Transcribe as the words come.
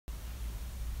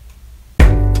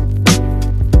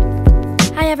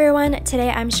everyone,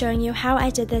 today I'm showing you how I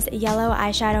did this yellow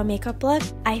eyeshadow makeup look.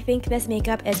 I think this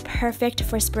makeup is perfect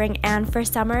for spring and for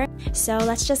summer, so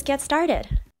let's just get started.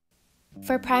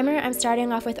 For primer, I'm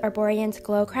starting off with Arborion's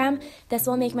Glow Creme. This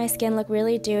will make my skin look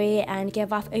really dewy and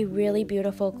give off a really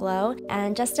beautiful glow,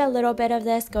 and just a little bit of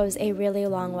this goes a really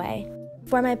long way.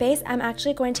 For my base, I'm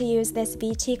actually going to use this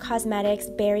VT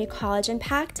Cosmetics Berry Collagen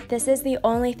Packed. This is the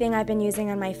only thing I've been using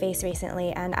on my face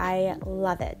recently, and I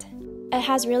love it. It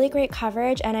has really great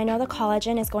coverage, and I know the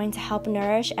collagen is going to help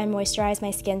nourish and moisturize my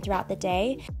skin throughout the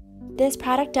day. This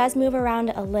product does move around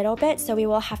a little bit, so we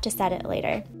will have to set it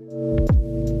later.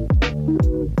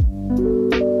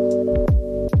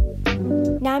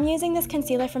 Now I'm using this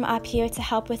concealer from Up Here to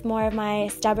help with more of my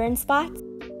stubborn spots.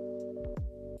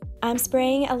 I'm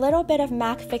spraying a little bit of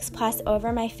MAC Fix Plus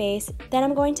over my face, then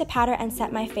I'm going to powder and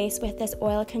set my face with this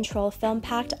Oil Control Film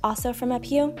Packed, also from Up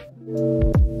Here.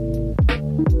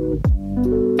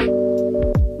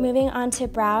 Moving on to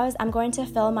brows, I'm going to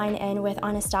fill mine in with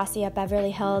Anastasia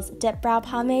Beverly Hills Dip Brow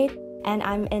Pomade, and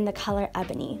I'm in the color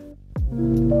Ebony.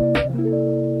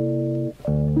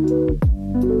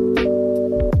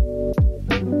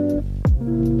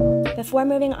 Before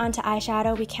moving on to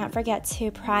eyeshadow, we can't forget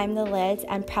to prime the lids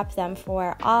and prep them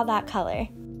for all that color.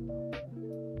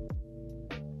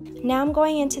 Now I'm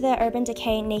going into the Urban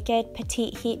Decay Naked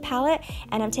Petite Heat palette,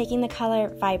 and I'm taking the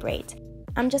color Vibrate.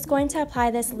 I'm just going to apply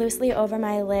this loosely over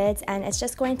my lids, and it's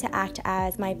just going to act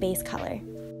as my base color.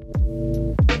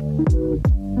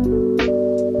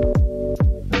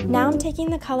 Now I'm taking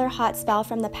the color Hot Spell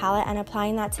from the palette and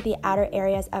applying that to the outer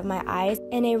areas of my eyes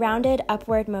in a rounded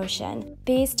upward motion.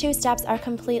 These two steps are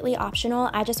completely optional,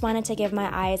 I just wanted to give my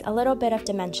eyes a little bit of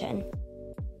dimension.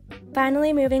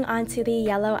 Finally, moving on to the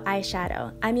yellow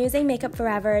eyeshadow. I'm using Makeup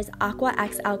Forever's Aqua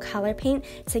XL Color Paint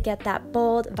to get that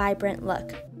bold, vibrant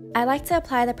look. I like to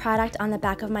apply the product on the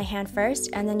back of my hand first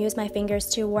and then use my fingers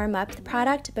to warm up the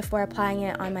product before applying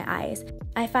it on my eyes.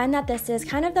 I find that this is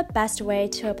kind of the best way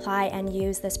to apply and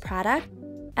use this product.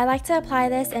 I like to apply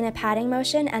this in a patting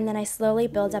motion, and then I slowly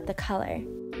build up the color.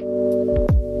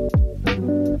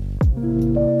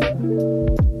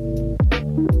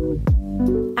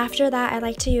 After that, I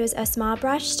like to use a small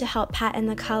brush to help pat in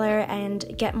the color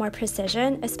and get more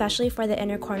precision, especially for the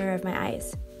inner corner of my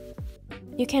eyes.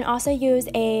 You can also use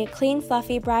a clean,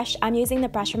 fluffy brush. I'm using the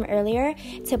brush from earlier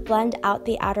to blend out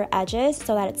the outer edges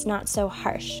so that it's not so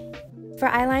harsh. For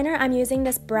eyeliner, I'm using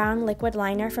this brown liquid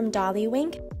liner from Dolly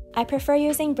Wink. I prefer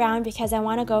using brown because I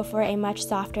want to go for a much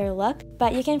softer look,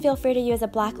 but you can feel free to use a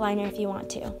black liner if you want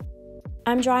to.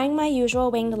 I'm drawing my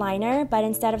usual winged liner, but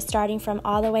instead of starting from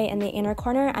all the way in the inner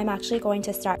corner, I'm actually going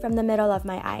to start from the middle of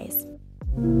my eyes.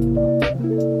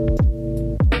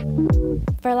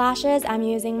 For lashes, I'm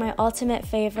using my ultimate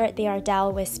favorite, the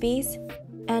Ardell Wispies.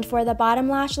 And for the bottom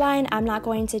lash line, I'm not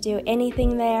going to do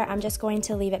anything there, I'm just going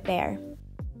to leave it bare.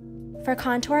 For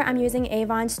contour, I'm using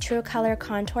Avon's True Color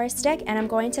Contour Stick, and I'm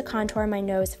going to contour my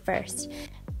nose first.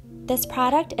 This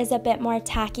product is a bit more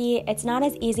tacky, it's not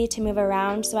as easy to move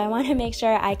around, so I want to make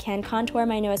sure I can contour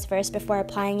my nose first before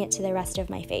applying it to the rest of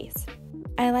my face.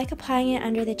 I like applying it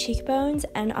under the cheekbones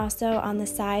and also on the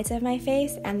sides of my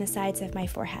face and the sides of my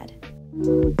forehead.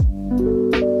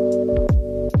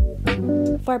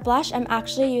 For blush, I'm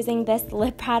actually using this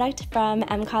lip product from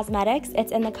Cosmetics.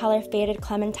 It's in the color Faded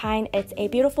Clementine. It's a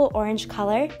beautiful orange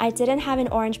color. I didn't have an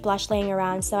orange blush laying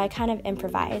around, so I kind of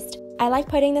improvised. I like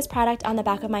putting this product on the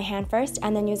back of my hand first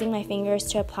and then using my fingers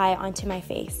to apply it onto my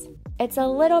face. It's a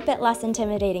little bit less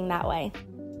intimidating that way.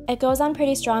 It goes on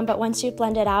pretty strong, but once you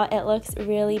blend it out, it looks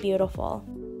really beautiful.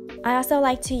 I also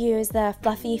like to use the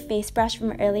fluffy face brush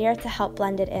from earlier to help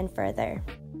blend it in further.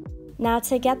 Now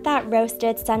to get that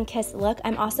roasted sun-kissed look,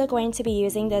 I'm also going to be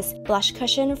using this blush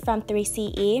cushion from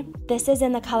 3CE. This is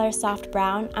in the color Soft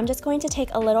Brown. I'm just going to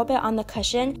take a little bit on the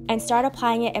cushion and start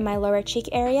applying it in my lower cheek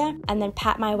area and then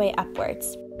pat my way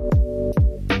upwards.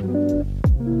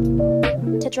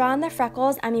 To draw on the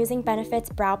freckles, I'm using Benefit's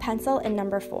Brow Pencil in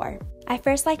number 4. I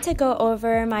first like to go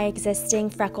over my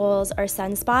existing freckles or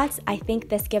sunspots. I think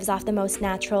this gives off the most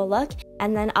natural look,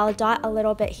 and then I'll dot a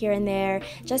little bit here and there,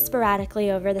 just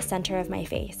sporadically over the center of my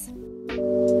face.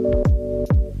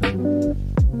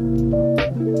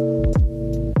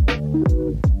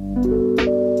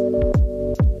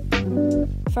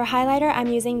 For highlighter, I'm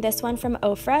using this one from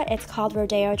Ofra. It's called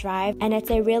Rodeo Drive, and it's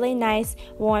a really nice,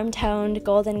 warm-toned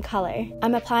golden color.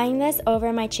 I'm applying this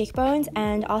over my cheekbones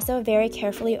and also very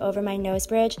carefully over my nose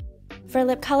bridge. For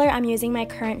lip color, I'm using my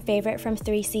current favorite from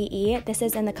 3CE. This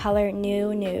is in the color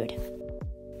New Nude.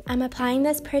 I'm applying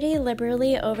this pretty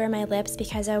liberally over my lips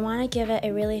because I want to give it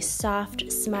a really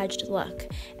soft, smudged look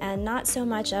and not so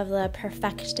much of the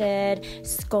perfected,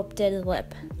 sculpted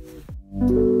lip.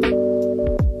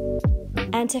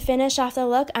 And to finish off the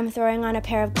look, I'm throwing on a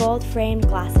pair of gold framed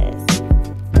glasses.